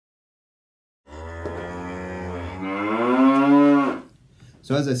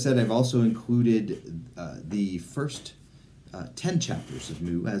So as I said, I've also included the first 10 chapters of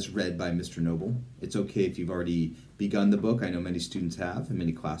Moo as read by Mr. Noble. It's okay if you've already begun the book. I know many students have and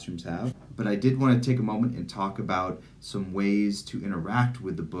many classrooms have. But I did want to take a moment and talk about some ways to interact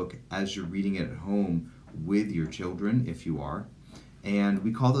with the book as you're reading it at home with your children, if you are. And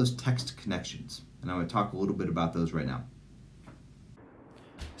we call those text connections. And I want to talk a little bit about those right now.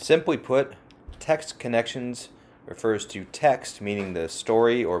 Simply put, text connections refers to text, meaning the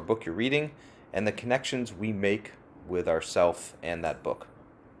story or book you're reading, and the connections we make with ourself and that book.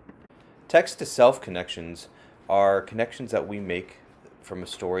 Text-to-self connections are connections that we make from a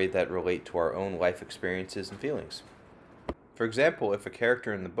story that relate to our own life experiences and feelings. For example, if a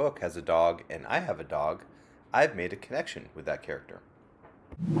character in the book has a dog and I have a dog, I've made a connection with that character.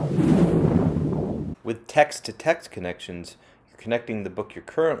 With text-to-text connections, you're connecting the book you're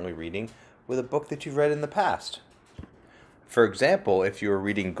currently reading with a book that you've read in the past. For example, if you are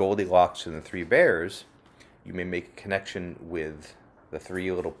reading Goldilocks and the Three Bears, you may make a connection with the Three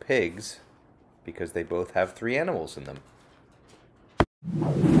Little Pigs because they both have three animals in them.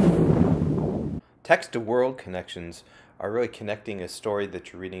 Text-to-world connections are really connecting a story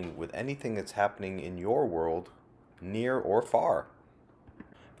that you're reading with anything that's happening in your world, near or far.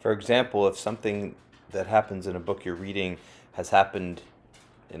 For example, if something that happens in a book you're reading has happened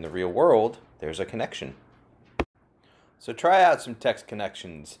in the real world, there's a connection. So try out some text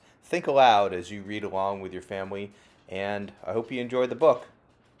connections. Think aloud as you read along with your family, and I hope you enjoy the book.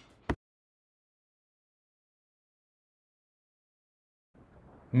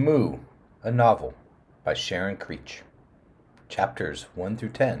 Moo, a novel by Sharon Creech. Chapters 1 through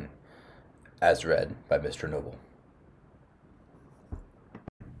 10, as read by Mr. Noble.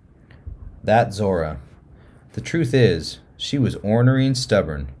 That Zora. The truth is, she was ornery and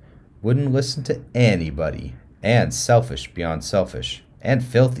stubborn, wouldn't listen to anybody, and selfish beyond selfish, and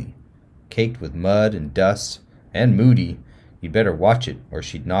filthy, caked with mud and dust, and moody. You'd better watch it, or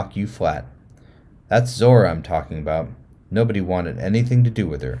she'd knock you flat. That's Zora I'm talking about. Nobody wanted anything to do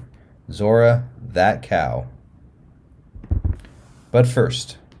with her. Zora, that cow. But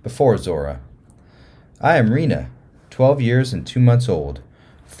first, before Zora, I am Rena, 12 years and 2 months old,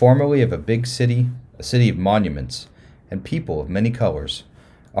 formerly of a big city, a city of monuments, and people of many colors,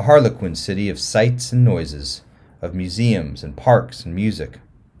 a harlequin city of sights and noises, of museums and parks and music,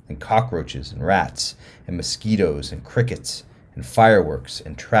 and cockroaches and rats, and mosquitoes and crickets, and fireworks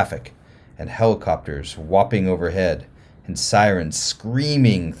and traffic, and helicopters whopping overhead, and sirens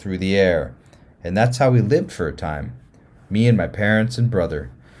screaming through the air. And that's how we lived for a time, me and my parents and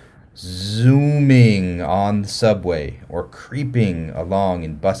brother, zooming on the subway or creeping along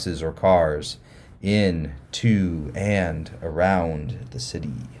in buses or cars, in, to, and around the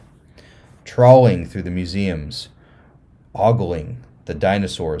city, trawling through the museums, ogling the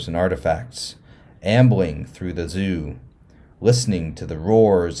dinosaurs and artifacts, ambling through the zoo, listening to the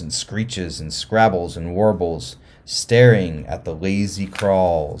roars and screeches and scrabbles and warbles, staring at the lazy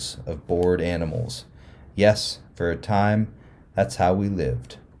crawls of bored animals. Yes, for a time, that's how we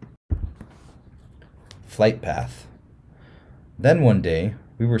lived. Flight path. Then one day,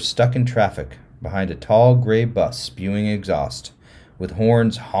 we were stuck in traffic behind a tall gray bus spewing exhaust, with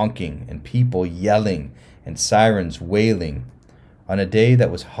horns honking and people yelling and sirens wailing. On a day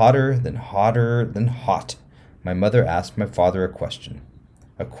that was hotter than hot, my mother asked my father a question.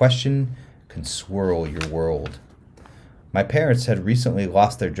 A question can swirl your world. My parents had recently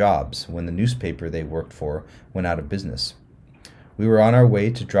lost their jobs when the newspaper they worked for went out of business. We were on our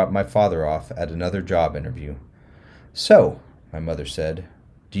way to drop my father off at another job interview. "So," my mother said,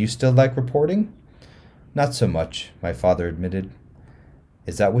 "do you still like reporting?" "Not so much," my father admitted.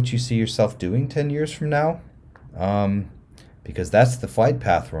 "Is that what you see yourself doing 10 years from now?" Because that's the flight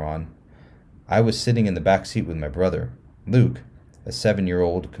path we're on." I was sitting in the back seat with my brother, Luke, a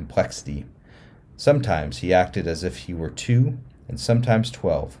 7-year-old complexity. Sometimes he acted as if he were 2, and sometimes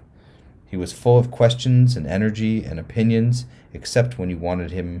 12. He was full of questions and energy and opinions, except when you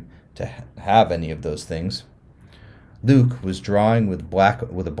wanted him to have any of those things. Luke was drawing with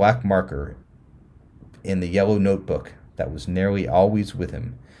a black marker in the yellow notebook that was nearly always with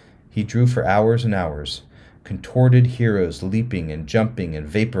him. He drew for hours and hours, contorted heroes leaping and jumping and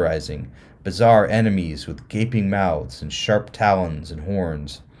vaporizing, bizarre enemies with gaping mouths and sharp talons and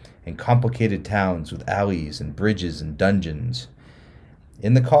horns, and complicated towns with alleys and bridges and dungeons.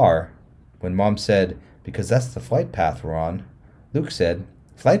 In the car, when Mom said, "Because that's the flight path we're on," Luke said,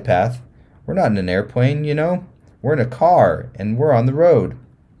 "Flight path? We're not in an airplane, you know. We're in a car, and we're on the road."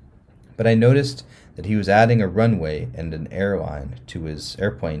 But I noticed that he was adding a runway and an airplane to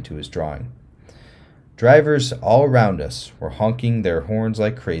his drawing. Drivers all around us were honking their horns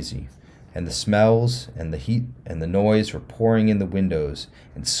like crazy, and the smells and the heat and the noise were pouring in the windows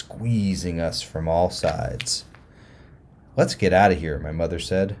and squeezing us from all sides. "Let's get out of here," my mother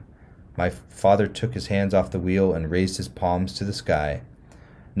said. My father took his hands off the wheel and raised his palms to the sky.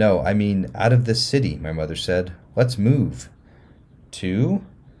 "No, I mean out of this city," my mother said. "Let's move." "To?"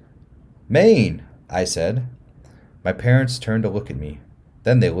 "Maine," I said. My parents turned to look at me.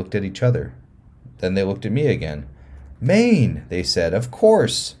 Then they looked at each other. Then they looked at me again. "Maine," they said, "of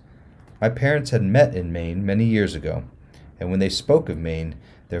course." My parents had met in Maine many years ago, and when they spoke of Maine,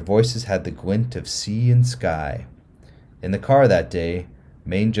 their voices had the glint of sea and sky. In the car that day,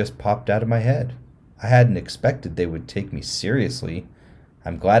 Maine just popped out of my head. I hadn't expected they would take me seriously.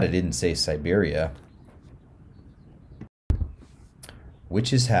 I'm glad I didn't say Siberia.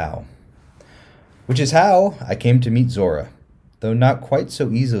 Which is how. Which is how I came to meet Zora, though not quite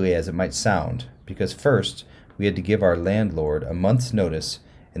so easily as it might sound, because first we had to give our landlord a month's notice,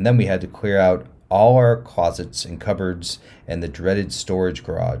 and then we had to clear out all our closets and cupboards and the dreaded storage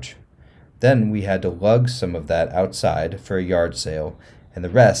garage. Then we had to lug some of that outside for a yard sale, and the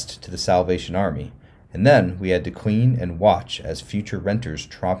rest to the Salvation Army. And then we had to clean and watch as future renters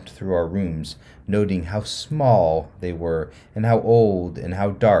tromped through our rooms, noting how small they were and how old and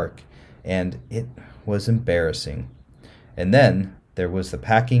how dark, and it was embarrassing. And then there was the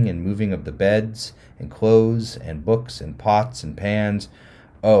packing and moving of the beds and clothes and books and pots and pans.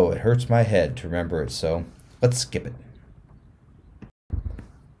 Oh, it hurts my head to remember it so. Let's skip it.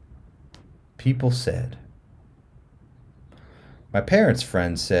 People said. My parents'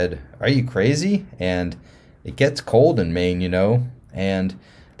 friends said, "Are you crazy?" And "It gets cold in Maine, you know." And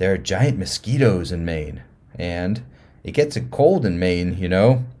 "There are giant mosquitoes in Maine." And "It gets cold in Maine, you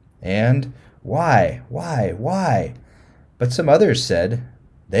know." And Why? But some others said,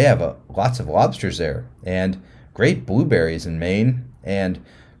 "They have lots of lobsters there." And "Great blueberries in Maine." And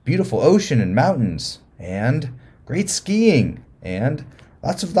 "Beautiful ocean and mountains." And "Great skiing." And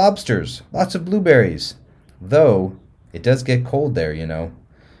 "Lots of lobsters, lots of blueberries." Though it does get cold there, you know.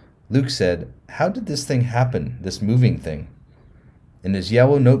 Luke said, "How did this thing happen, this moving thing?" In his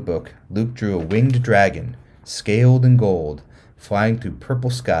yellow notebook, Luke drew a winged dragon, scaled in gold, flying through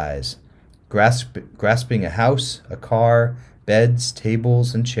purple skies, grasping a house, a car, beds,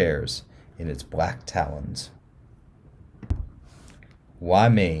 tables, and chairs in its black talons. Why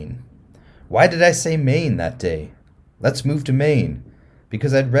Maine? Why did I say Maine that day? Let's move to Maine.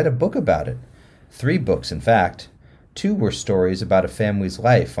 Because I'd read a book about it. 3 books, in fact. 2 were stories about a family's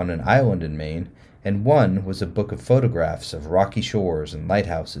life on an island in Maine, and 1 was a book of photographs of rocky shores and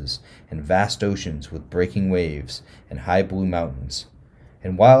lighthouses and vast oceans with breaking waves and high blue mountains.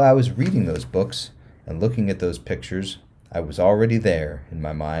 And while I was reading those books and looking at those pictures, I was already there in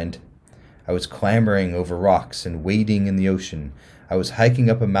my mind. I was clambering over rocks and wading in the ocean. I was hiking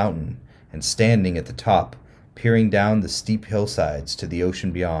up a mountain and standing at the top, peering down the steep hillsides to the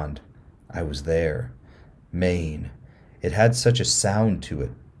ocean beyond. I was there. Maine. It had such a sound to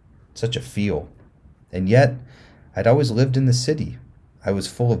it, such a feel. And yet, I'd always lived in the city. I was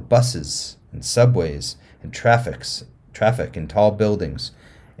full of buses and subways and traffic and tall buildings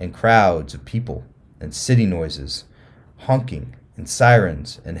and crowds of people and city noises, honking and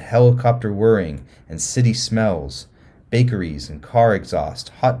sirens and helicopter whirring and city smells, bakeries and car exhaust,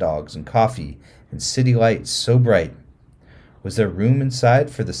 hot dogs and coffee, and city lights so bright. Was there room inside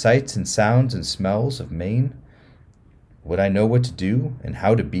for the sights and sounds and smells of Maine? Would I know what to do and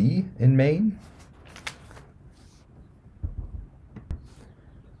how to be in Maine?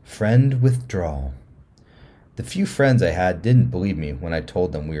 Friend withdrawal. The few friends I had didn't believe me when I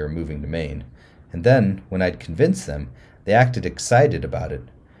told them we were moving to Maine, and then, when I'd convinced them, they acted excited about it.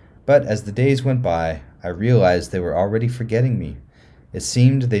 But as the days went by, I realized they were already forgetting me. It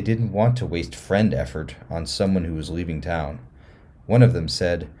seemed they didn't want to waste friend effort on someone who was leaving town. One of them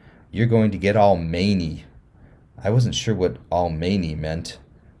said, "You're going to get all Maine-y." I wasn't sure what all Maine-y meant,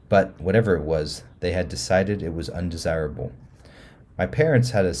 but whatever it was, they had decided it was undesirable. My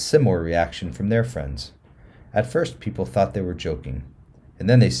parents had a similar reaction from their friends. At first, people thought they were joking, and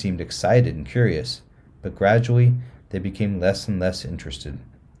then they seemed excited and curious, but gradually they became less and less interested.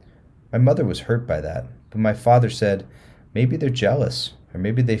 My mother was hurt by that, but my father said, "Maybe they're jealous, or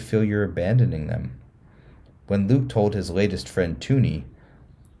maybe they feel you're abandoning them." When Luke told his latest friend Toonie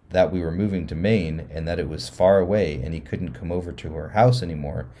that we were moving to Maine and that it was far away and he couldn't come over to her house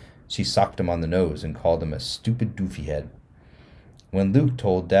anymore, she socked him on the nose and called him a stupid doofy head. When Luke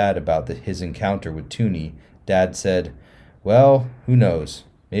told Dad about his encounter with Toonie, Dad said, "Well, who knows?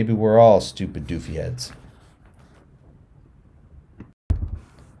 Maybe we're all stupid doofy heads."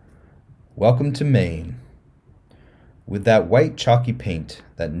 Welcome to Maine. With that white chalky paint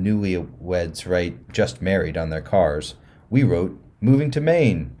that newlyweds write just married on their cars, we wrote moving to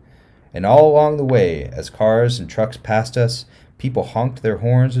Maine. And all along the way, as cars and trucks passed us, people honked their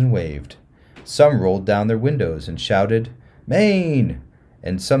horns and waved. Some rolled down their windows and shouted, Maine!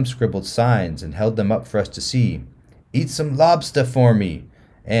 And some scribbled signs and held them up for us to see. Eat some lobster for me!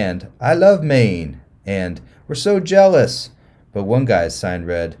 And I love Maine! And we're so jealous! But one guy's sign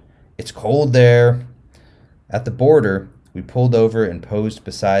read, It's cold there! At the border, we pulled over and posed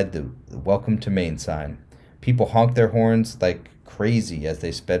beside the Welcome to Maine sign. People honked their horns like crazy as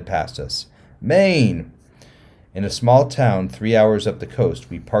they sped past us. Maine! In a small town 3 hours up the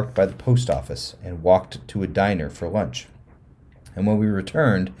coast, we parked by the post office and walked to a diner for lunch. And when we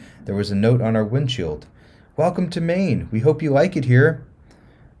returned, there was a note on our windshield. Welcome to Maine. We hope you like it here.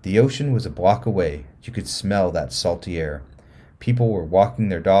 The ocean was a block away. You could smell that salty air. People were walking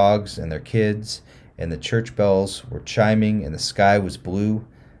their dogs and their kids, and the church bells were chiming, and the sky was blue.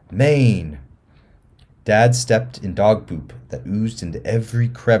 Maine! Dad stepped in dog poop that oozed into every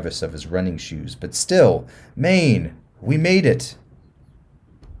crevice of his running shoes. But still, Maine! We made it!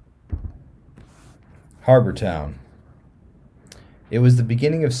 Harbor Town. It was the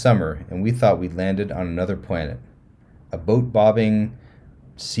beginning of summer, and we thought we'd landed on another planet. A boat-bobbing,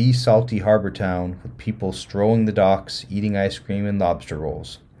 sea-salty harbor town with people strolling the docks, eating ice cream and lobster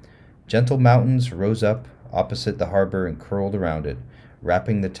rolls. Gentle mountains rose up opposite the harbor and curled around it,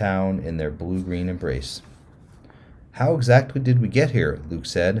 wrapping the town in their blue-green embrace. How exactly did we get here? Luke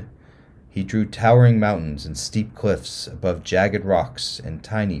said. He drew towering mountains and steep cliffs above jagged rocks and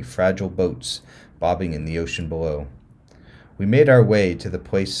tiny, fragile boats bobbing in the ocean below. We made our way to the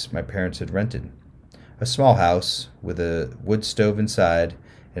place my parents had rented. A small house with a wood stove inside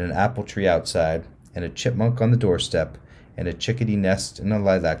and an apple tree outside and a chipmunk on the doorstep and a chickadee nest in a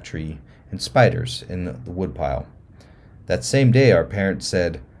lilac tree and spiders in the woodpile. That same day our parents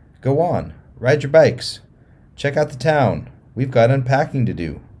said, Go on, ride your bikes. Check out the town. We've got unpacking to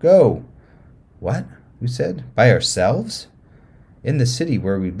do. Go. What? We said. By ourselves? In the city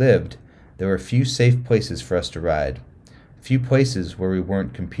where we lived, there were few safe places for us to ride. Few places where we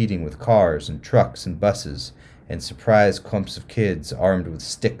weren't competing with cars and trucks and buses and surprise clumps of kids armed with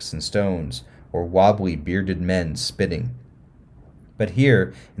sticks and stones or wobbly bearded men spitting. But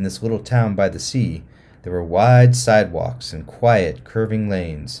here, in this little town by the sea, there were wide sidewalks and quiet, curving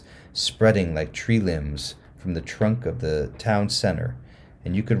lanes, spreading like tree limbs from the trunk of the town center,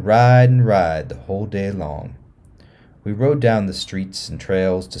 and you could ride and ride the whole day long. We rode down the streets and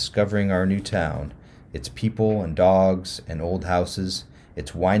trails, discovering our new town, its people and dogs and old houses,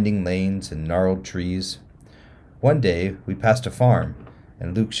 its winding lanes and gnarled trees. One day we passed a farm,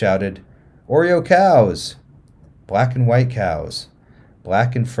 and Luke shouted, Oreo cows! Black and white cows,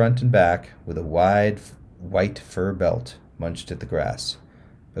 black in front and back, with a wide white fur belt, munched at the grass.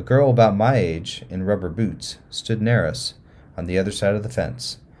 A girl about my age, in rubber boots, stood near us, on the other side of the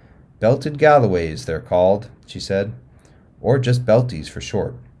fence. Belted Galloways, they're called, she said. Or just Belties for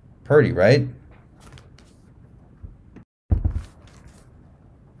short. Purty, right?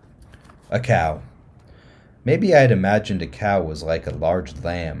 A cow. Maybe I had imagined a cow was like a large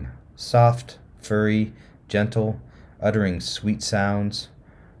lamb, soft, furry, gentle, uttering sweet sounds.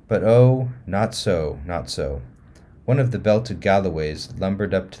 But oh, not so, not so. One of the belted Galloways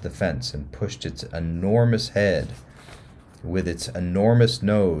lumbered up to the fence and pushed its enormous head with its enormous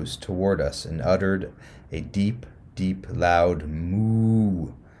nose toward us and uttered a deep, deep, loud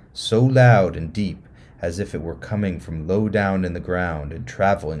moo, so loud and deep as if it were coming from low down in the ground and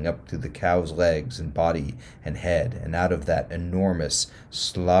traveling up through the cow's legs and body and head and out of that enormous,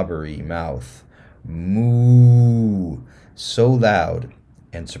 slobbery mouth. Moo! So loud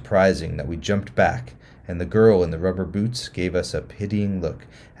and surprising that we jumped back, and the girl in the rubber boots gave us a pitying look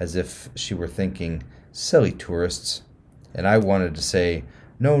as if she were thinking, Silly tourists. And I wanted to say,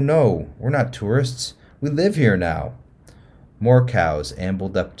 No, no, we're not tourists. We live here now. More cows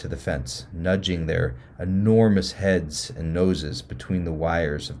ambled up to the fence, nudging their enormous heads and noses between the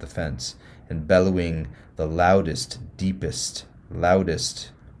wires of the fence, and bellowing the loudest, deepest,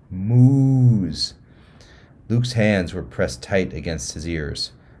 loudest moos. Luke's hands were pressed tight against his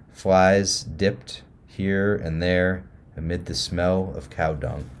ears. Flies dipped here and there amid the smell of cow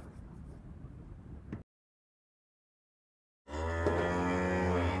dung.